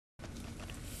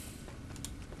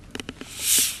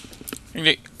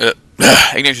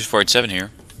Ignatius 487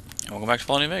 here, and welcome back to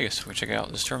Fallout New Vegas. We check out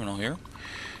this terminal here.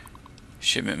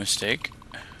 Shipment mistake.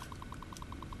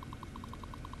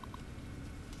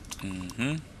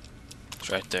 It's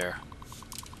right there.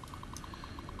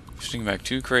 Shooting back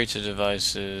 2 crates of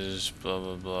devices, blah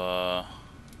blah blah.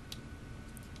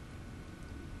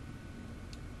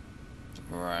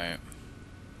 Right.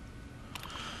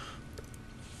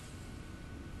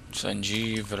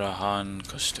 Sanjeev Rahan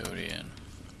Custodian.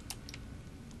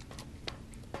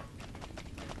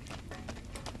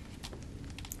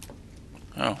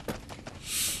 Oh.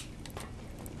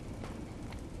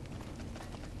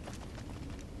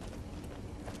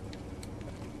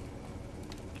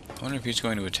 I wonder if he's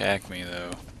going to attack me,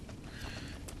 though.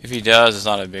 If he does, it's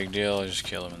not a big deal. I'll just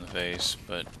kill him in the face,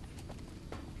 but...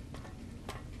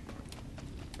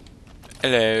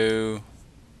 Hello.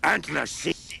 Antler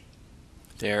C.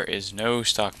 There is no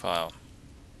stockpile.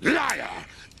 Liar!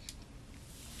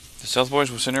 The Stealth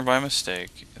Boys were sent here by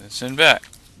mistake, and then sent back.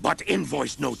 But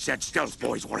invoice note said Stealth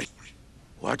Boys were...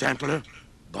 What, Antler?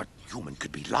 But human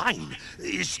could be lying.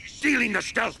 Is stealing the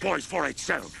Stealth Boys for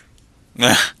itself.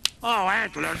 Oh,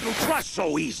 Antler, you trust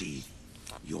so easy.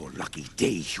 Your lucky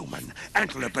day, human.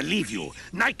 Antler, believe you.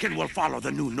 Niken will follow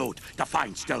the new note to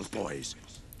find Stealth Boys.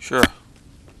 Sure.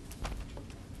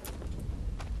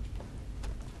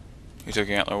 He took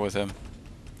Antler with him.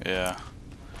 Yeah.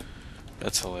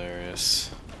 That's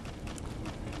hilarious.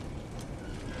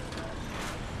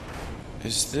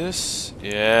 Is this...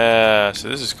 Yeah, so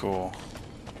this is cool.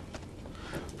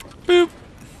 Boop!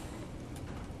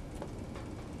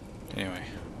 Anyway.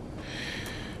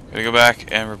 Gotta go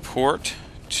back and report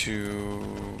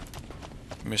to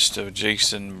Mr.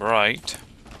 Jason Bright.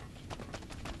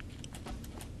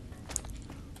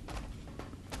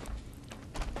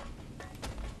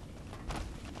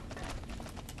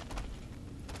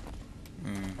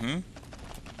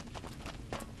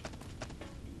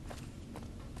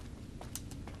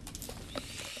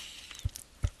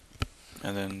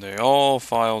 And then they all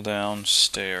file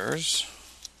downstairs.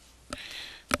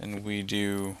 And we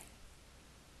gotta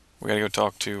go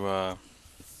talk to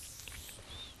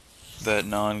that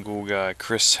non-ghoul guy,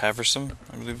 Chris Haversom,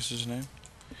 I believe is his name.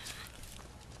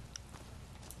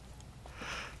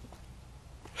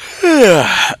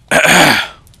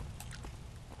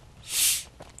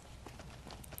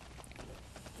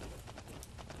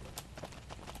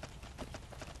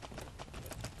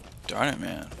 Darn it,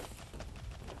 man.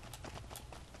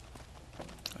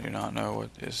 I do not know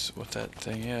what that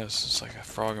thing is. It's like a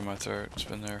frog in my throat. It's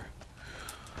been there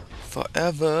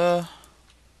forever.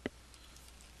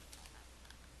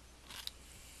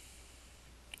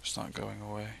 It's not going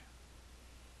away.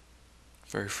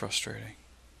 Very frustrating.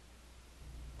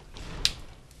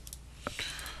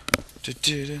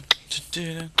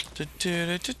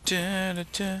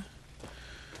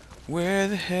 Where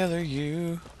the hell are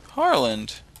you?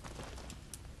 Harland.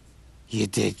 You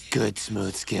did good,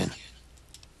 Smoothskin.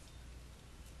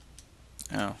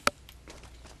 Oh.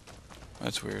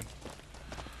 That's weird.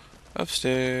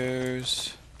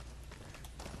 Upstairs.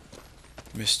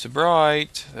 Mr.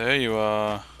 Bright. There you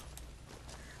are.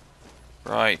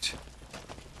 Bright.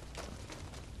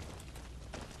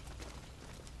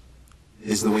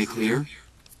 Is the way clear?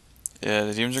 Yeah,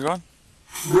 the demons are gone?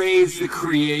 Praise the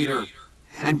Creator,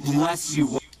 and bless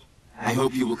you. I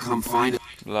hope you will come find us.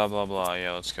 Blah, blah, blah.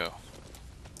 Yeah, let's go.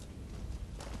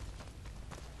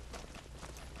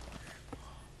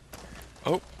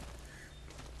 Oh.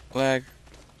 Lag.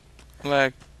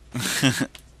 Lag.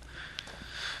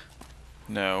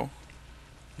 No.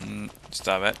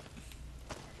 Stop it.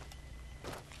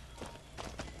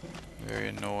 Very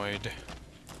annoyed.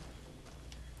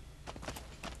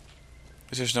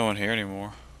 There's no one here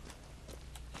anymore.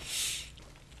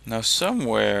 Now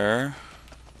somewhere...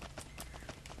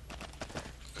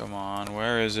 Come on,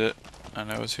 where is it? I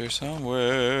know it's here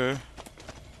somewhere.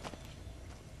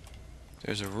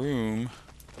 There's a room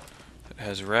that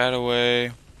has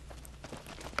Radaway,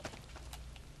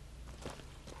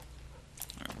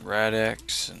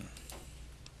 Rad-X, and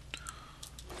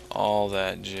all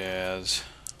that jazz.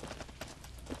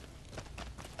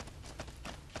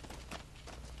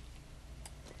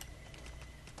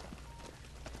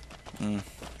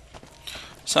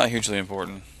 It's not hugely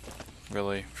important,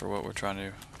 really, for what we're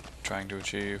trying to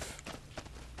achieve.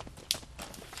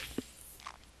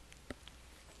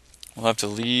 We'll have to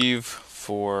leave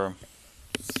for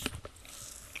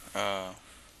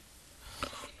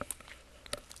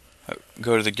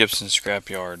go to the Gibson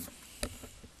scrapyard,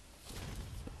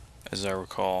 as I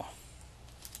recall.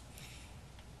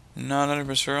 Not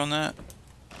 100% on that.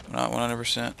 Not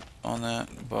 100% on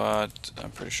that, but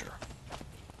I'm pretty sure.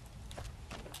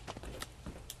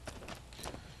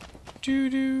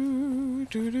 Do do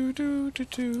do do do do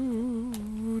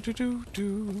do do do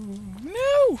do.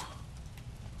 No!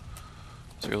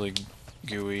 It's a really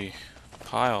gooey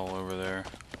pile over there.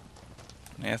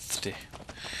 Nasty.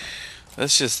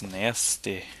 That's just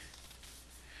nasty.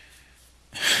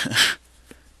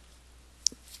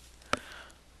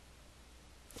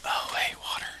 Oh, hey,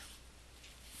 water.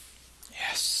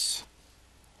 Yes.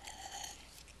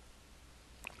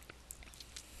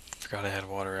 Forgot I had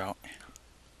water out.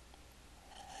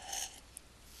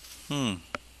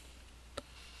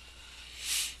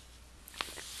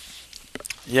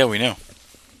 Yeah, we know.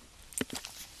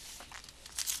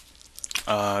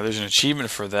 There's an achievement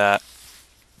for that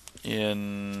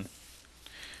in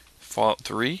Fallout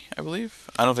 3, I believe.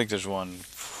 I don't think there's one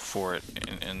for it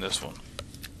in this one.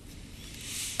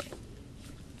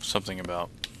 Something about...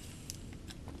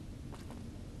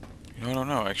 You know, I don't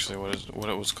know actually what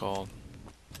it was called.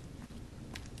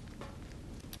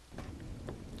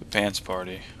 The Pants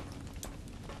Party.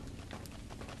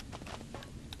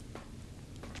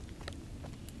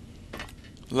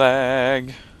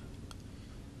 Lag.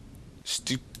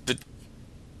 Stupid.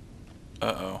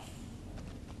 Uh-oh.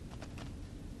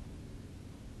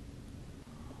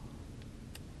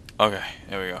 Okay,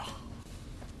 there we go.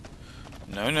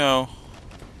 No, no.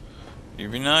 You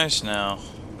be nice now.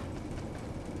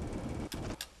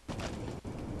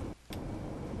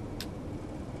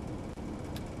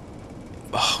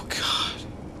 Oh, God.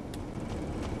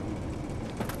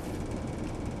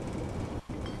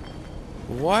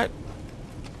 What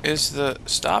is the...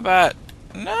 Stop it!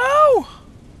 No!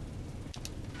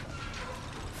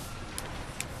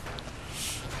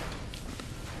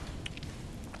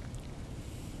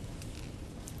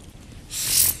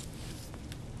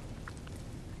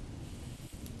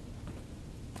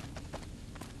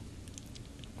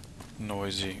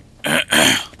 Noisy.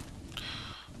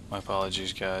 My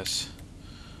apologies, guys.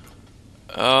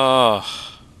 Oh,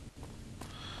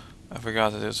 I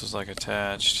forgot that this was like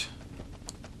attached.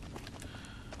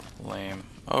 Lame.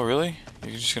 Oh, really?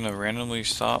 You're just gonna randomly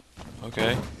stop?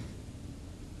 Okay.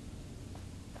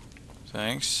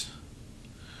 Thanks.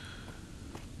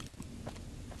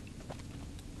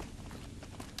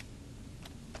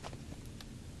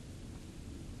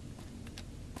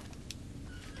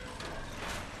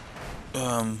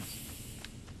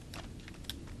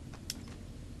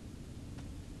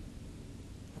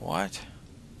 What?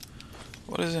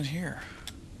 What is in here?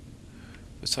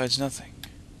 Besides nothing.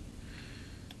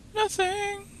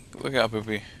 Nothing! Look out,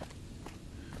 Poopy.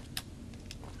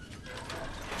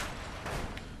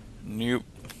 Nope.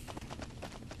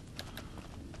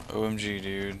 OMG,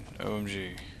 dude.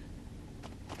 OMG.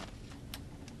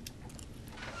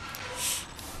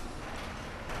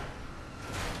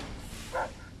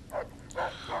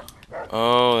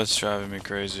 Oh, that's driving me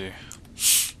crazy.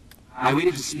 I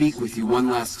waited to speak with you one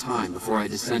last time before I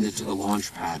descended to the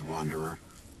launch pad, Wanderer.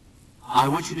 I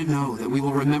want you to know that we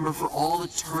will remember for all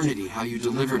eternity how you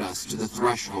delivered us to the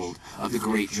threshold of the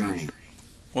great journey.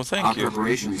 Well, thank Our you.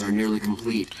 preparations are nearly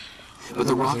complete, but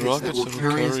the rockets that will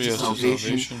carry us to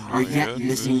salvation are yet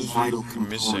missing vital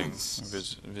components.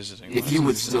 Visiting. If you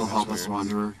would still help us,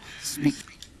 Wanderer, speak.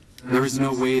 There is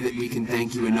no way that we can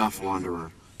thank you enough,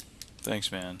 Wanderer.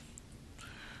 Thanks, man.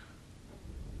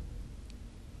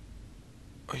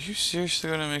 Are you seriously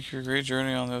going to make your great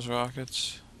journey on those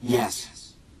rockets?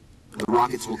 Yes. The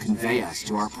rockets will convey us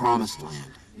to our promised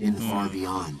land in the far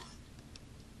beyond.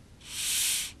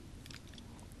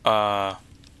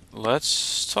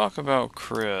 Let's talk about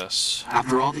Chris.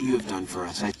 After all that you have done for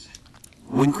us,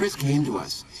 when Chris came to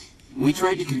us, we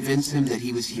tried to convince him that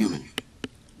he was human.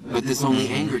 But this only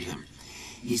angered him.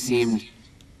 He seemed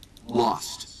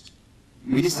lost.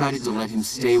 We decided to let him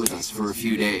stay with us for a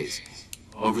few days,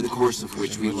 over the course of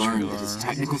which we learned that his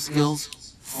technical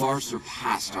skills far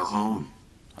surpassed our own.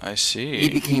 I see.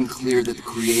 It became clear that the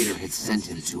Creator had sent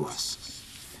him to us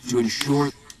to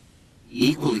ensure.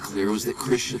 Equally clear was that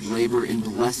Chris should labor in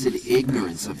blessed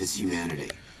ignorance of his humanity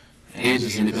and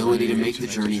his inability to make the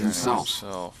journey himself.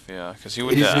 Yeah, because he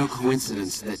would It is die. no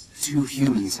coincidence that two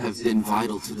humans have been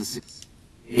vital to the success.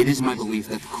 It is my belief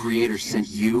that the Creator sent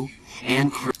you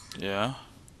and Chris. Yeah.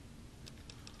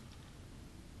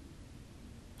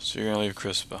 So you're gonna leave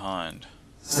Chris behind.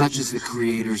 Such is the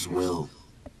Creator's will.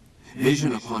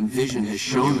 Vision upon vision has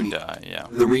He shown would me die, yeah.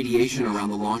 the radiation around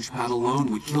the launch pad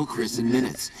alone would kill Chris in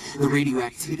minutes. The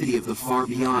radioactivity of the far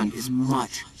beyond is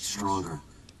much stronger.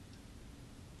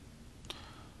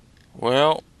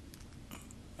 Well,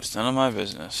 it's none of my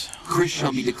business. Chris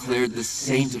shall be declared the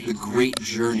saint of the great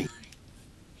journey.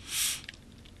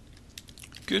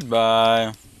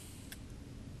 Goodbye.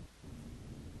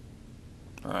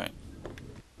 Alright.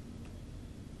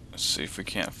 Let's see if we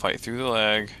can't fight through the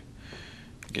lag.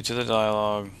 Get to the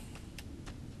dialogue.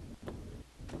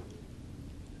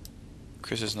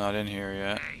 Chris is not in here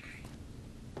yet.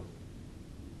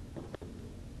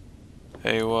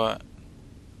 Hey, what?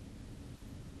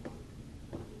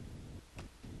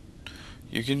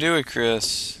 You can do it,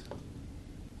 Chris.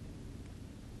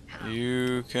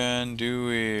 You can do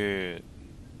it.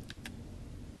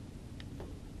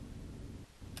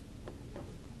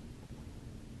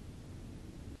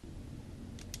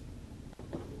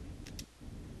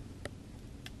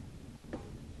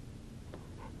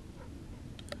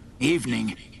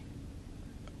 Evening.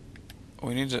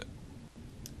 We need to...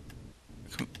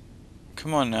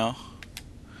 Come on now.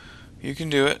 You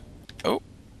can do it. Oh.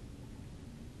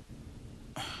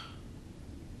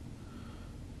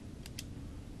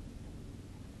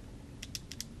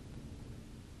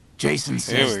 Jason Here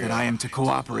says we that go. I am to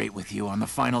cooperate with you on the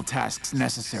final tasks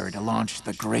necessary to launch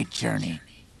the Great Journey.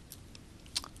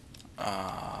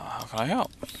 How can I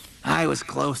help? I was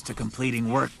close to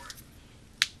completing work.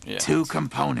 Yeah. 2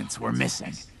 components were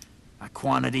missing. A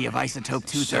quantity of isotope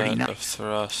Set 239. of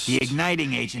thrust. The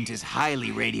igniting agent is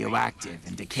highly radioactive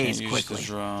and Can't decays use quickly. the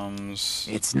drums.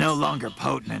 It's no longer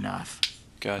potent enough.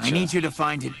 Gotcha. I need you to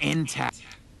find it intact.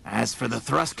 As for the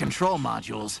thrust control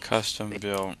modules, Custom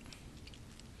built.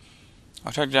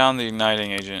 I'll track down the igniting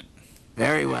agent.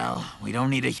 very well. We don't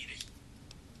need a...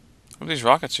 What are these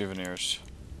rocket souvenirs?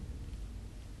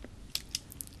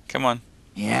 Come on.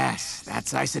 Yes,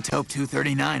 that's isotope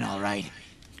 239, all right.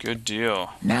 Good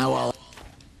deal. Now I'll...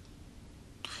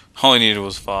 All I needed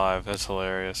was 5. That's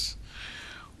hilarious.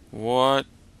 What?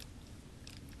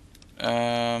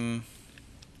 Repcon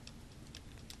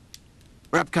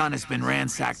has been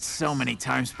ransacked so many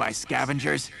times by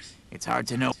scavengers, it's hard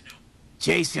to know.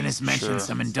 Jason has mentioned Sure.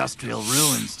 some industrial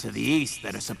ruins to the east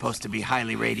that are supposed to be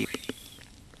highly radioactive.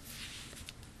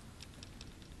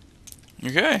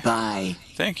 Okay. Bye.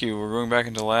 Thank you. We're going back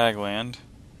into lag land.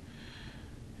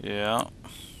 Yeah.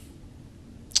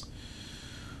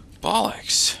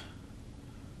 Bollocks.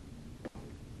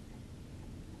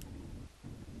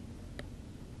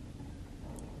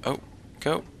 Oh,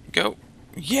 go, go.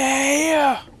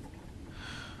 Yeah!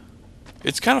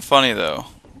 It's kind of funny though.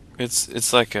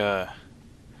 It's like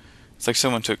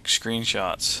someone took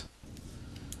screenshots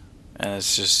and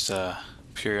it's just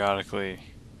periodically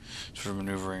sort of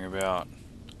maneuvering about.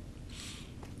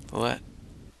 Let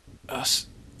us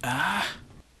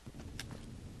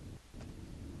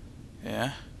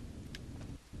yeah.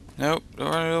 Nope,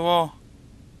 don't run into the wall.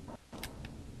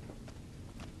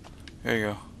 There you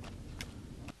go.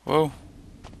 Whoa.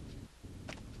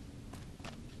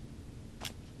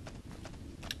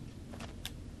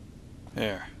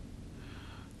 There.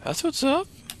 That's what's up.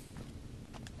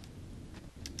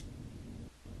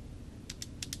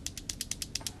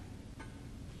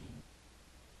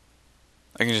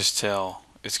 I can just tell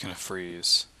it's gonna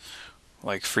freeze.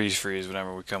 Like freeze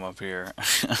whenever we come up here.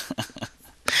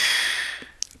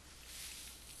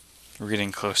 We're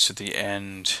getting close to the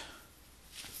end.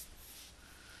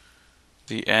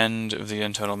 The end of the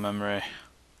internal memory.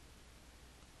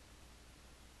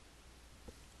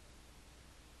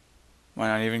 Might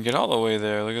not even get all the way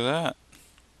there. Look at that.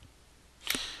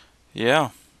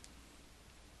 Yeah.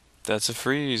 That's a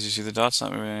freeze. You see the dot's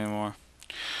not moving anymore.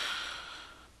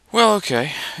 Well,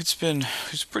 okay. It's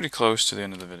pretty close to the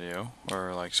end of the video,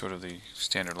 or like sort of the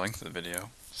standard length of the video.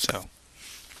 So,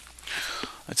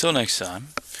 until next time,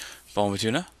 Bon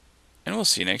Batuna, and we'll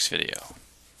see you next video.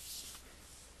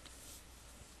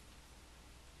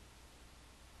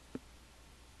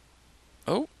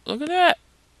 Oh, look at that!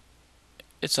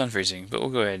 It's unfreezing, but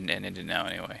we'll go ahead and end it now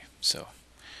anyway. So.